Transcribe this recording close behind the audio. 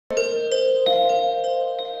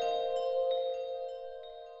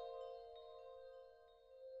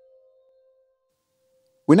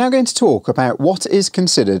We're now going to talk about what is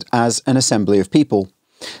considered as an assembly of people.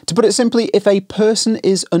 To put it simply, if a person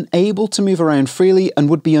is unable to move around freely and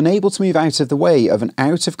would be unable to move out of the way of an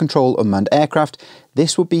out-of-control unmanned aircraft,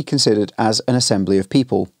 this would be considered as an assembly of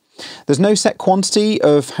people. There's no set quantity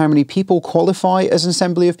of how many people qualify as an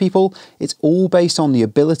assembly of people. It's all based on the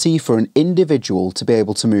ability for an individual to be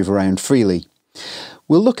able to move around freely.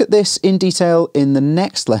 We'll look at this in detail in the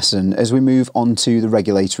next lesson as we move on to the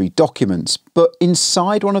regulatory documents. But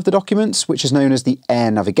inside one of the documents, which is known as the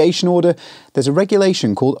Air Navigation Order, there's a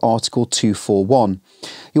regulation called Article 241.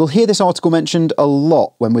 You'll hear this article mentioned a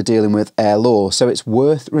lot when we're dealing with air law, so it's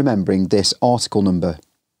worth remembering this article number.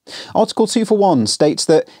 Article 241 states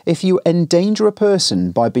that if you endanger a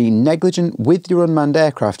person by being negligent with your unmanned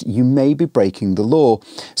aircraft, you may be breaking the law.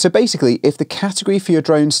 So basically, if the category for your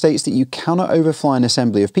drone states that you cannot overfly an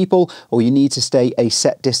assembly of people, or you need to stay a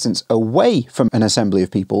set distance away from an assembly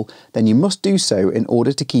of people, then you must do so in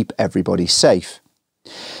order to keep everybody safe.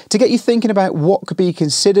 To get you thinking about what could be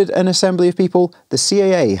considered an assembly of people, the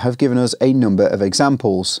CAA have given us a number of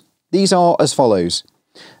examples. These are as follows: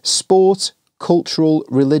 sport, cultural,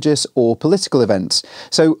 religious or political events,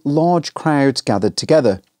 so large crowds gathered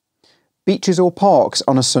together. Beaches or parks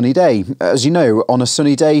on a sunny day. As you know, on a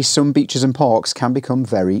sunny day, some beaches and parks can become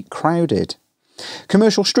very crowded.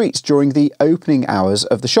 Commercial streets during the opening hours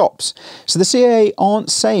of the shops. So the CAA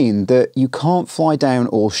aren't saying that you can't fly down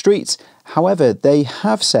all streets. However, they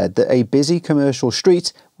have said that a busy commercial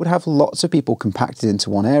street would have lots of people compacted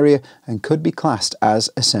into one area and could be classed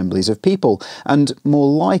as assemblies of people, and more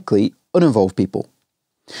likely uninvolved people.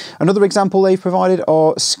 Another example they've provided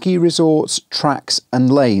are ski resorts, tracks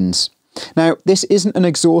and lanes. Now, this isn't an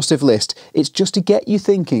exhaustive list, it's just to get you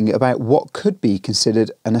thinking about what could be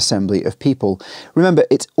considered an assembly of people. Remember,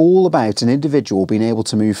 it's all about an individual being able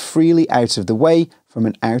to move freely out of the way from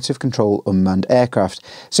an out-of-control unmanned aircraft.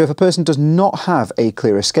 So if a person does not have a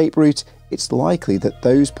clear escape route, it's likely that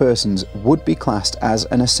those persons would be classed as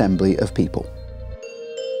an assembly of people.